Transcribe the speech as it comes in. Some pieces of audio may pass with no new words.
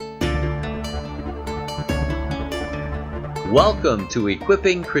Welcome to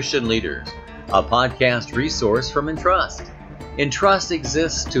Equipping Christian Leaders, a podcast resource from Entrust. Entrust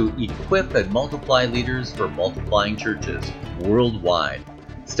exists to equip and multiply leaders for multiplying churches worldwide.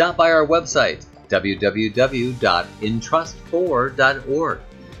 Stop by our website, www.entrust4.org.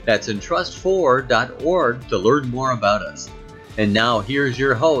 That's entrust4.org to learn more about us. And now here's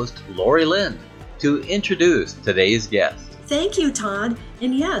your host, Lori Lind, to introduce today's guest. Thank you, Todd.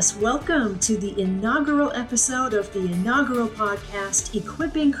 And yes, welcome to the inaugural episode of the inaugural podcast,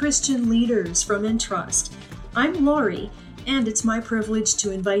 Equipping Christian Leaders from Entrust. I'm Lori, and it's my privilege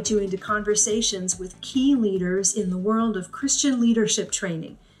to invite you into conversations with key leaders in the world of Christian leadership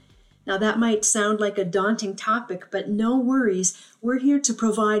training. Now, that might sound like a daunting topic, but no worries. We're here to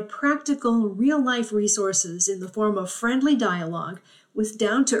provide practical, real-life resources in the form of friendly dialogue with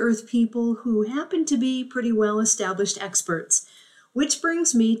down-to-earth people who happen to be pretty well-established experts. Which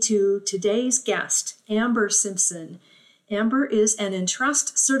brings me to today's guest, Amber Simpson. Amber is an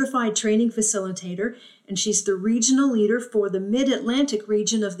Entrust certified training facilitator, and she's the regional leader for the Mid-Atlantic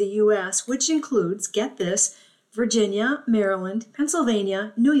region of the U.S., which includes, get this, Virginia, Maryland,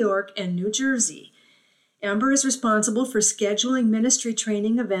 Pennsylvania, New York, and New Jersey. Amber is responsible for scheduling ministry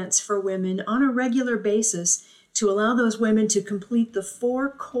training events for women on a regular basis to allow those women to complete the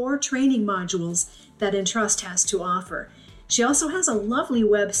 4 core training modules that Entrust has to offer. She also has a lovely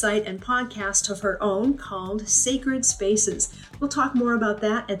website and podcast of her own called Sacred Spaces. We'll talk more about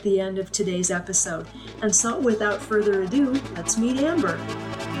that at the end of today's episode. And so, without further ado, let's meet Amber.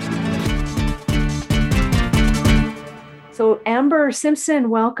 So, Amber Simpson,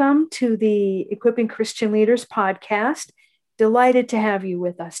 welcome to the Equipping Christian Leaders podcast. Delighted to have you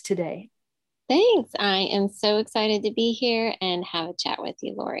with us today. Thanks. I am so excited to be here and have a chat with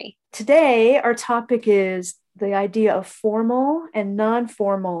you, Lori. Today, our topic is the idea of formal and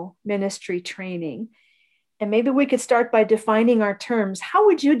non-formal ministry training. And maybe we could start by defining our terms. How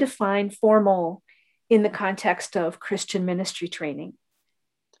would you define formal in the context of Christian ministry training?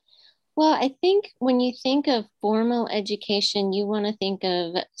 Well, I think when you think of formal education, you want to think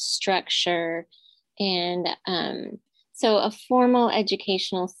of structure. And so a formal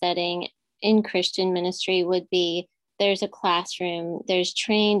educational setting in Christian ministry would be there's a classroom, there's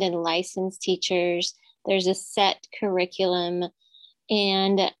trained and licensed teachers, there's a set curriculum.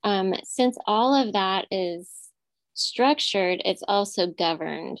 And since all of that is structured, it's also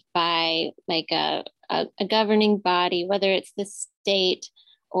governed by like a governing body, whether it's the state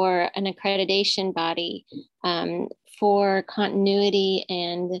or an accreditation body for continuity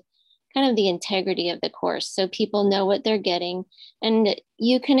and kind of the integrity of the course. So people know what they're getting. And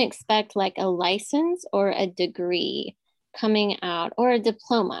you can expect like a license or a degree coming out or a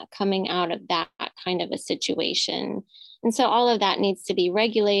diploma coming out of that kind of a situation. And so all of that needs to be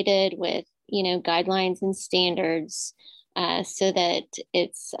regulated with, guidelines and standards so that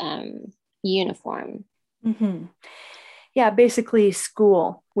it's uniform. Mm-hmm. Yeah, basically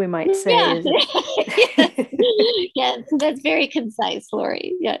school, we might say. Yeah, yeah, that's very concise,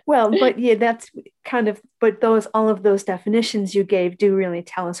 Lori. Yeah. Well, but yeah, that's kind of, but all of those definitions you gave do really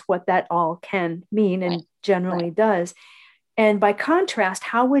tell us what that all can mean and generally does. And by contrast,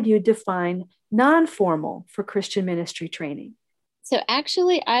 how would you define non-formal for Christian ministry training? So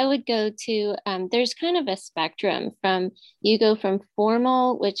actually, I would go to, there's kind of a spectrum you go from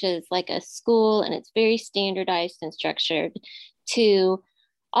formal, which is like a school and it's very standardized and structured, to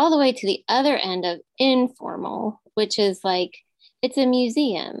all the way to the other end of informal, which is like, it's a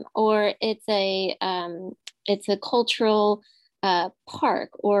museum or it's a cultural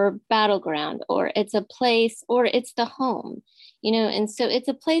park or battleground, or it's a place, or it's the home, and so it's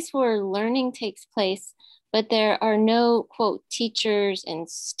a place where learning takes place, but there are no, quote, teachers and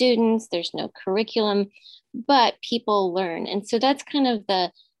students, there's no curriculum, but people learn. And so that's kind of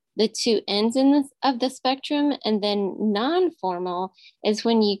the two ends of the spectrum. And then non-formal is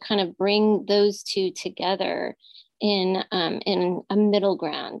when you kind of bring those two together in a middle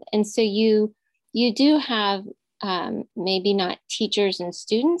ground. And so you do have maybe not teachers and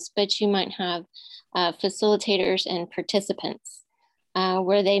students, but you might have facilitators and participants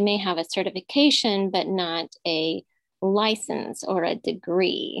where they may have a certification, but not a license or a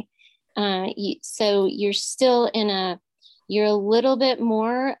degree. So you're still you're a little bit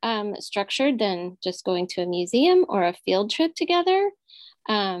more structured than just going to a museum or a field trip together,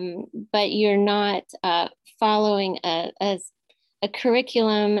 but you're not following a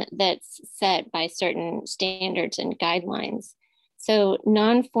curriculum that's set by certain standards and guidelines. So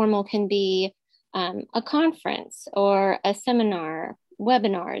non-formal can be a conference or a seminar,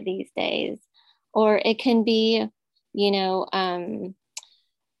 webinar these days, or it can be,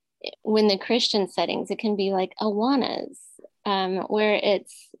 when the Christian settings, it can be like Awanas where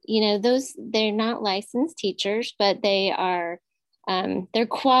it's, they're not licensed teachers, but they are, they're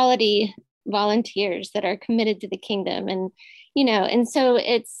quality volunteers that are committed to the kingdom. And so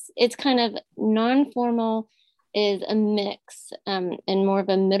it's kind of non-formal is a mix, and more of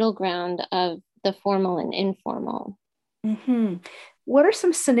a middle ground of the formal and informal. Mm-hmm. What are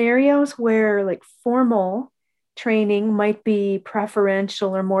some scenarios where like formal training might be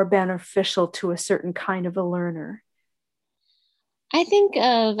preferential or more beneficial to a certain kind of a learner? I think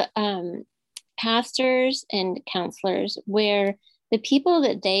of pastors and counselors where the people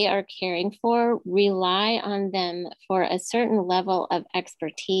that they are caring for rely on them for a certain level of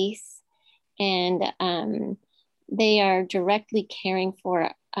expertise, and they are directly caring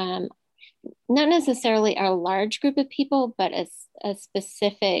for not necessarily a large group of people, but a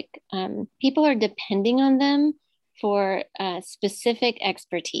specific, people are depending on them for specific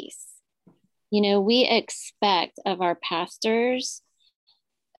expertise. We expect of our pastors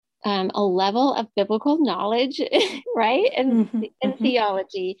a level of biblical knowledge, right? And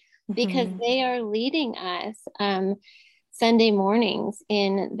theology, because they are leading us Sunday mornings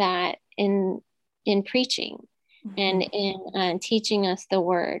in preaching and in teaching us the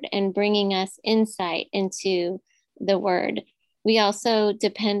word and bringing us insight into the word. We also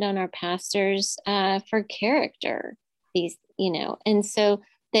depend on our pastors for character, and so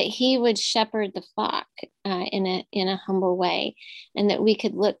that he would shepherd the flock in a humble way, and that we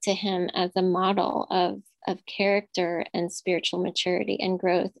could look to him as a model of character and spiritual maturity and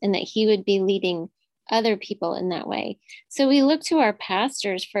growth, and that he would be leading other people in that way. So we look to our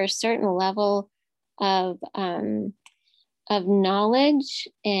pastors for a certain level of knowledge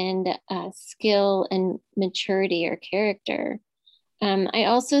and skill and maturity or character. I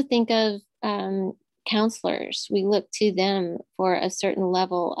also think of counselors. We look to them for a certain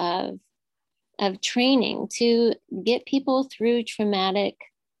level of training to get people through traumatic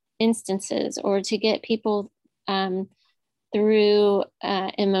instances, or to get people through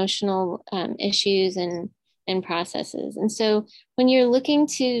emotional issues and processes. And so when you're looking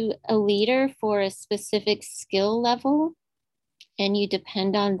to a leader for a specific skill level and you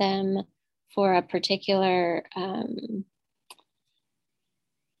depend on them for a particular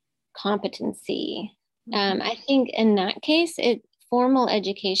competency, I think in that case, formal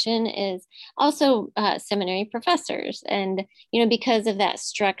education is also seminary professors. And, because of that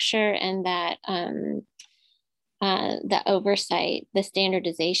structure and that the oversight, the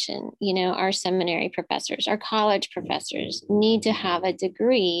standardization, our seminary professors, our college professors need to have a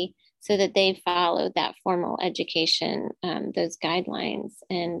degree so that they follow that formal education, those guidelines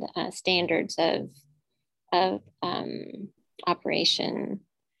and standards of operation.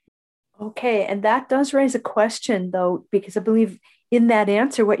 Okay, and that does raise a question, though, because I believe in that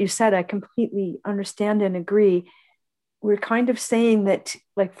answer, what you said, I completely understand and agree. We're kind of saying that,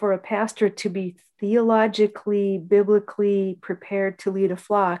 like, for a pastor to be theologically, biblically prepared to lead a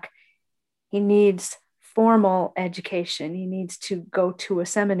flock, he needs formal education. He needs to go to a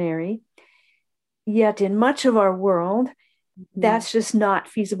seminary. Yet in much of our world, that's just not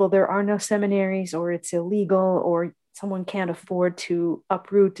feasible. There are no seminaries, or it's illegal, or someone can't afford to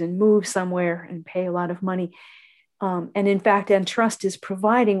uproot and move somewhere and pay a lot of money. And in fact, Entrust is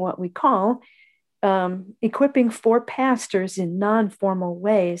providing what we call equipping for pastors in non-formal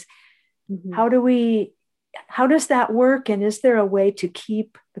ways. How does that work? And is there a way to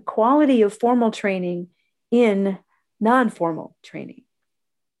keep the quality of formal training in non-formal training?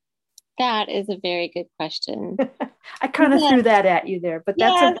 That is a very good question. I kind of threw that at you there, but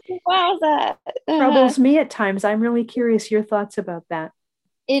that's troubles me at times. I'm really curious your thoughts about that.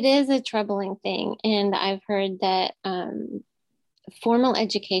 It is a troubling thing. And I've heard that formal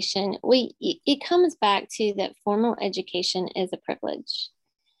education, it comes back to that formal education is a privilege,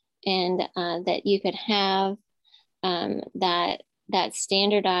 and that you could have that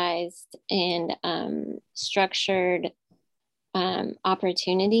standardized and structured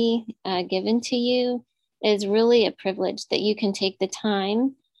opportunity given to you is really a privilege, that you can take the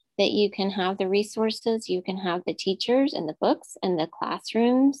time, that you can have the resources, you can have the teachers and the books and the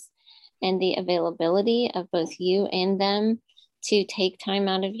classrooms and the availability of both you and them to take time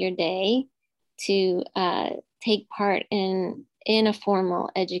out of your day to take part in a formal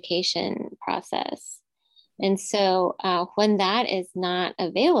education process. And so when that is not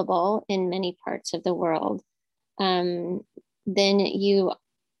available in many parts of the world, then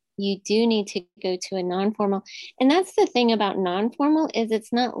you do need to go to a non-formal. And that's the thing about non-formal, is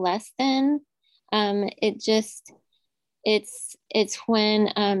it's not less than, it's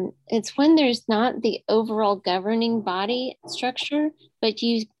when there's not the overall governing body structure, but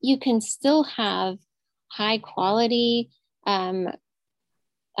you can still have high quality highly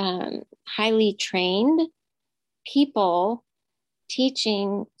trained people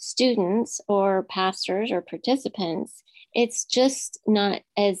teaching students or pastors or participants. It's just not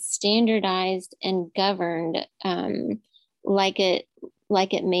as standardized and governed like it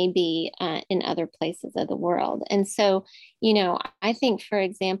may be in other places of the world. And so, I think, for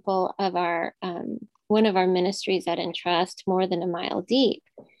example, of our one of our ministries at Entrust, More Than a Mile Deep,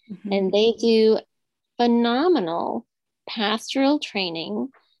 and they do phenomenal pastoral training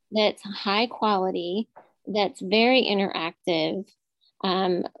that's high quality, that's very interactive,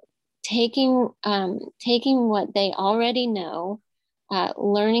 taking what they already know,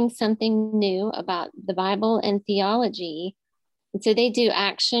 learning something new about the Bible and theology. And so they do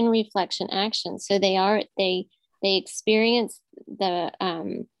action, reflection, action. So they experience the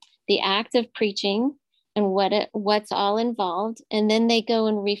act of preaching and what's all involved, and then they go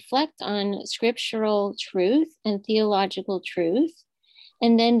and reflect on scriptural truth and theological truth,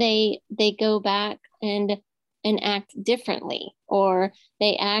 and then they go back and act differently, or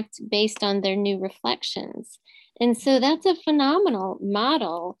they act based on their new reflections. And so that's a phenomenal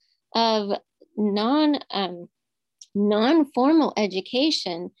model of non-formal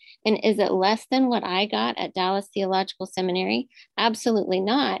education. And is it less than what I got at Dallas Theological Seminary? Absolutely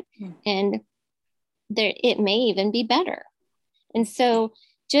not. And it may even be better. And so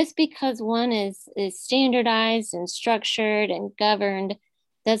just because one is standardized and structured and governed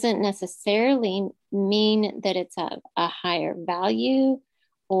doesn't necessarily mean that it's a higher value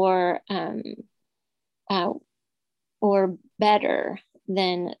or better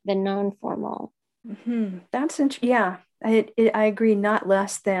than the non-formal. That's interesting. Yeah, I agree. Not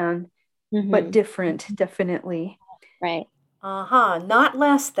less than, but different, definitely. Right. Not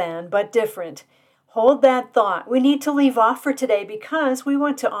less than, but different. Hold that thought. We need to leave off for today because we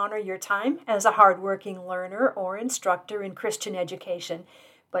want to honor your time as a hardworking learner or instructor in Christian education.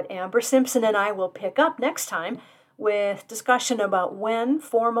 But Amber Simpson and I will pick up next time with discussion about when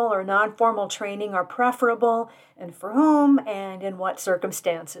formal or non-formal training are preferable and for whom and in what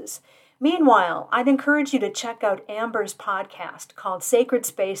circumstances. Meanwhile, I'd encourage you to check out Amber's podcast called Sacred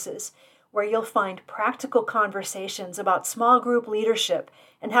Spaces, where you'll find practical conversations about small group leadership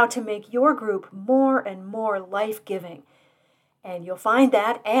and how to make your group more and more life-giving. And you'll find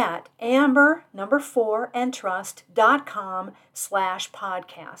that at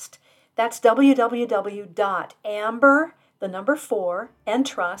amber4entrust.com/podcast. That's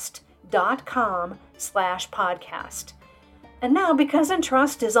www.amber4entrust.com/podcast. And now, because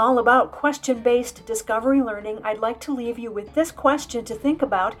Entrust is all about question-based discovery learning, I'd like to leave you with this question to think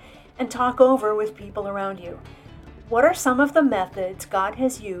about and talk over with people around you. What are some of the methods God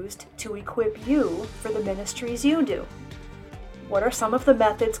has used to equip you for the ministries you do? What are some of the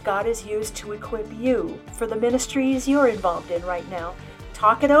methods God has used to equip you for the ministries you're involved in right now?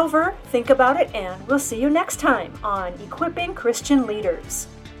 Talk it over, think about it, and we'll see you next time on Equipping Christian Leaders.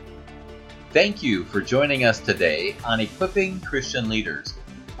 Thank you for joining us today on Equipping Christian Leaders,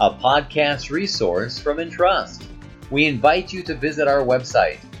 a podcast resource from Entrust. We invite you to visit our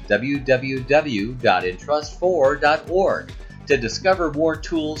website, www.entrust4.org, to discover more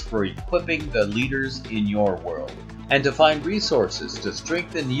tools for equipping the leaders in your world, and to find resources to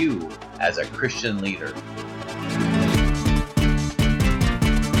strengthen you as a Christian leader.